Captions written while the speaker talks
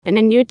In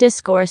a new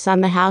discourse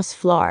on the House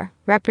floor,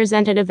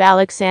 Representative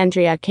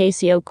Alexandria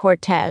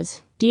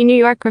Ocasio-Cortez, New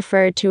York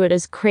referred to it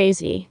as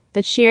crazy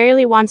that she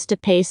really wants to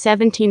pay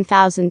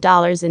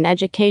 $17,000 in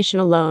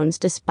educational loans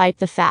despite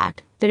the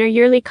fact that her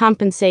yearly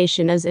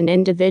compensation as an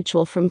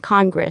individual from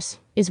Congress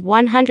is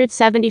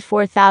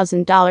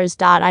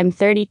 $174,000. I'm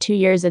 32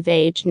 years of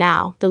age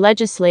now, the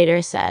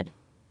legislator said.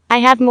 I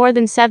have more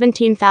than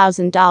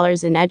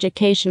 $17,000 in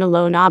educational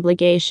loan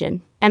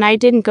obligation, and I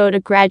didn't go to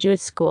graduate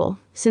school,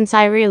 since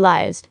I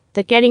realized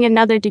that getting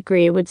another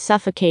degree would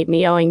suffocate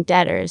me owing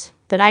debtors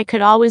that I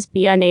could always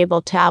be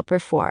unable to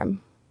outperform.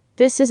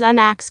 This is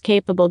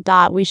unacceptable.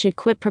 We should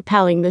quit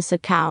propelling this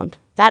account.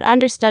 That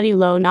understudy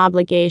loan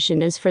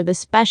obligation is for the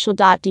special.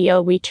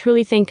 Do we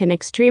truly think an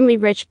extremely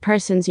rich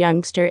person's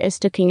youngster is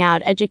taking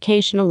out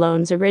educational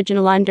loans?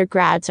 Original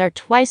undergrads are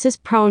twice as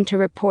prone to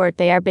report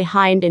they are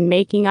behind in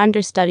making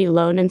understudy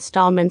loan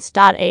installments.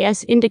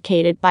 As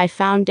indicated by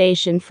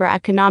Foundation for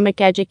Economic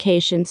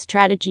Education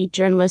strategy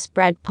journalist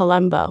Brett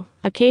Palumbo,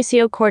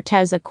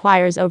 Ocasio-Cortez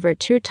acquires over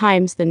 2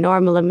 times the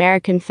normal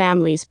American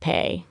family's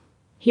pay.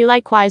 He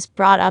likewise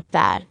brought up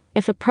that,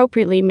 if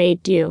appropriately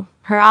made due,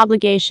 her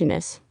obligation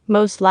is,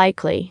 most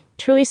likely,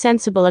 truly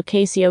sensible.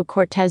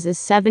 Ocasio-Cortez's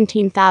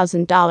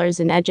 $17,000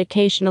 in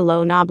educational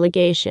loan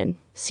obligation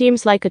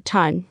seems like a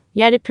ton,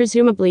 yet it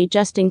presumably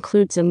just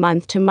includes a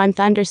month-to-month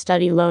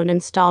understudy loan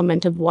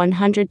installment of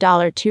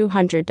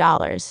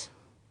 $100-$200.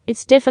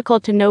 It's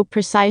difficult to know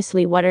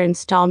precisely what her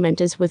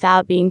installment is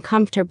without being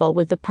comfortable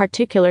with the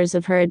particulars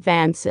of her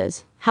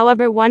advances.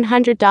 However,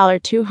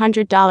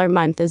 $100-$200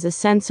 month is a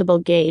sensible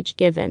gauge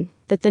given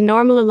that the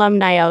normal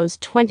alumni owes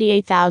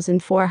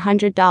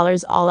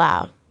 $28,400 all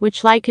out,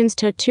 which likens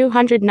to a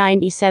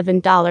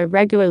 $297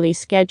 regularly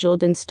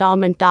scheduled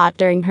installment.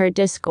 During her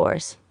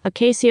discourse,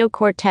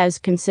 Ocasio-Cortez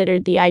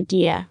considered the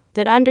idea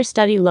that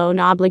understudy loan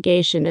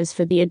obligation is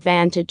for the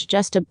advantage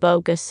just a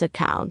bogus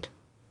account.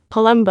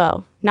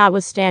 Palumbo,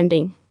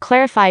 notwithstanding,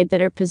 clarified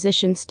that her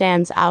position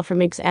stands out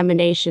from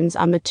examinations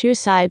on the two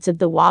sides of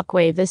the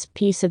walkway. This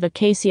piece of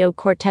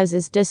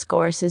Ocasio-Cortez's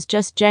discourse is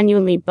just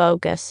genuinely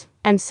bogus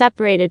and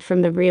separated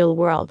from the real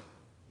world.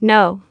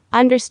 No,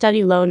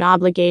 understudy loan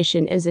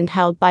obligation isn't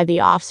held by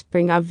the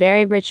offspring of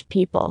very rich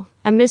people,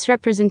 a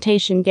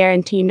misrepresentation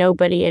guarantee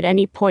nobody at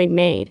any point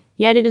made,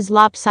 yet it is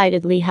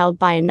lopsidedly held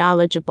by a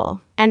knowledgeable,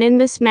 and in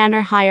this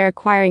manner higher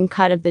acquiring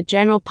cut of the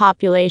general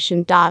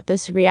population.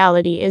 This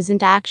reality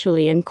isn't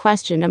actually in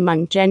question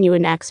among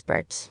genuine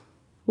experts.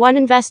 One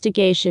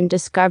investigation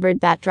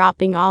discovered that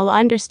dropping all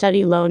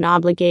understudy loan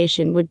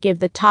obligation would give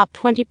the top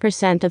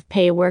 20% of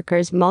pay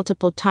workers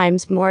multiple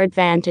times more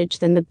advantage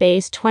than the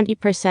base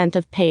 20%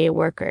 of pay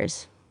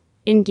workers.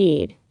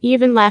 Indeed,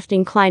 even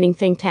left-inclining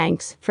think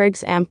tanks, for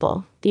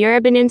example, the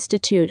Urban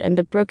Institute and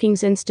the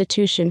Brookings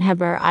Institution,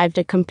 have arrived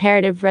at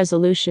comparative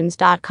resolutions.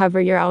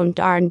 Cover your own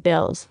darn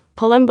bills.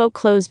 Palumbo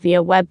closed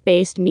via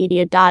web-based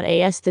media.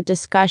 As the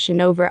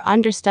discussion over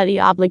understudy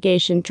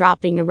obligation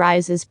dropping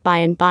arises by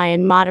and by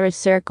in moderate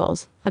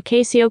circles,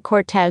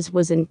 Ocasio-Cortez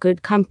was in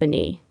good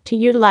company to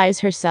utilize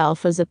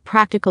herself as a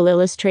practical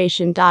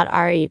illustration.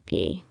 Rep.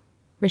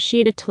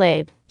 Rashida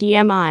Tlaib,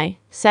 DMI,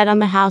 said on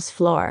the House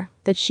floor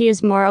that she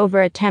is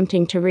moreover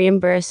attempting to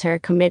reimburse her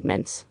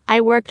commitments.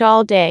 I worked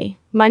all day,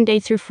 Monday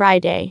through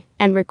Friday,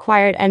 and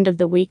required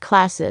end-of-the-week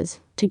classes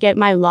to get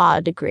my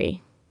law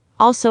degree.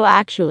 Also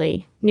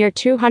actually, near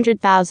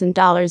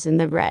 $200,000 in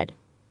the red.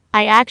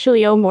 I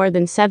actually owe more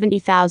than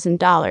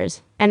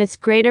 $70,000, and its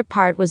greater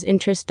part was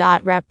interest.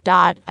 Rep.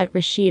 At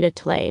Rashida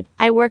Tlaib,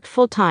 I worked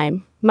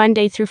full-time,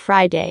 Monday through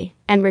Friday,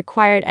 and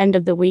required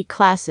end-of-the-week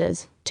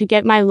classes to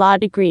get my law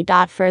degree.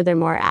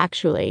 Furthermore,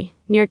 actually,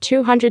 near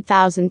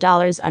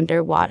 $200,000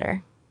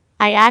 underwater.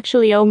 I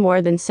actually owe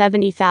more than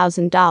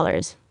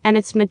 $70,000, and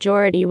its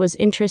majority was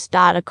interest.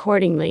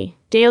 Accordingly,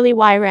 Daily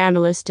Wire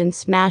analyst and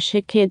smash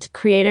hit Kids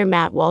creator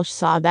Matt Walsh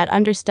saw that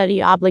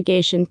understudy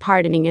obligation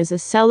pardoning is a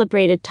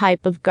celebrated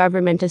type of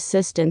government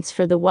assistance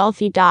for the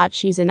wealthy.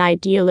 She's an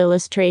ideal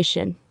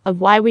illustration of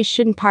why we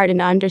shouldn't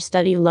pardon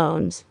understudy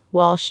loans,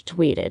 Walsh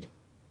tweeted.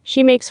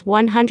 She makes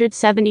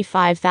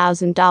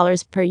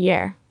 $175,000 per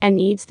year and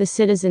needs the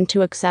citizen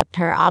to accept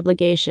her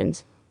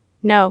obligations.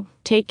 No,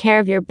 take care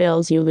of your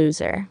bills, you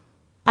loser.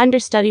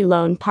 Understudy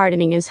loan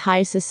pardoning is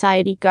high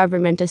society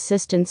government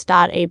assistance.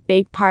 A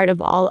big part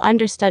of all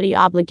understudy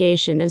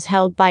obligation is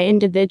held by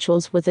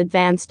individuals with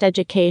advanced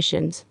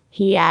educations,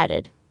 he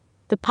added.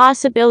 The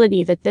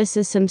possibility that this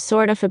is some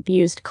sort of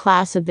abused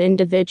class of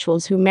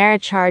individuals who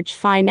merit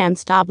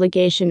charge-financed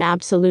obligation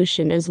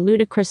absolution is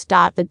ludicrous.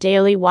 The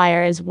Daily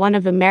Wire is one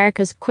of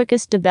America's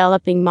quickest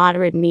developing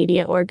moderate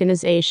media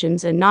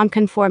organizations, a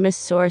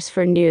nonconformist source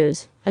for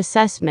news,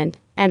 assessment,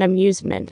 and amusement.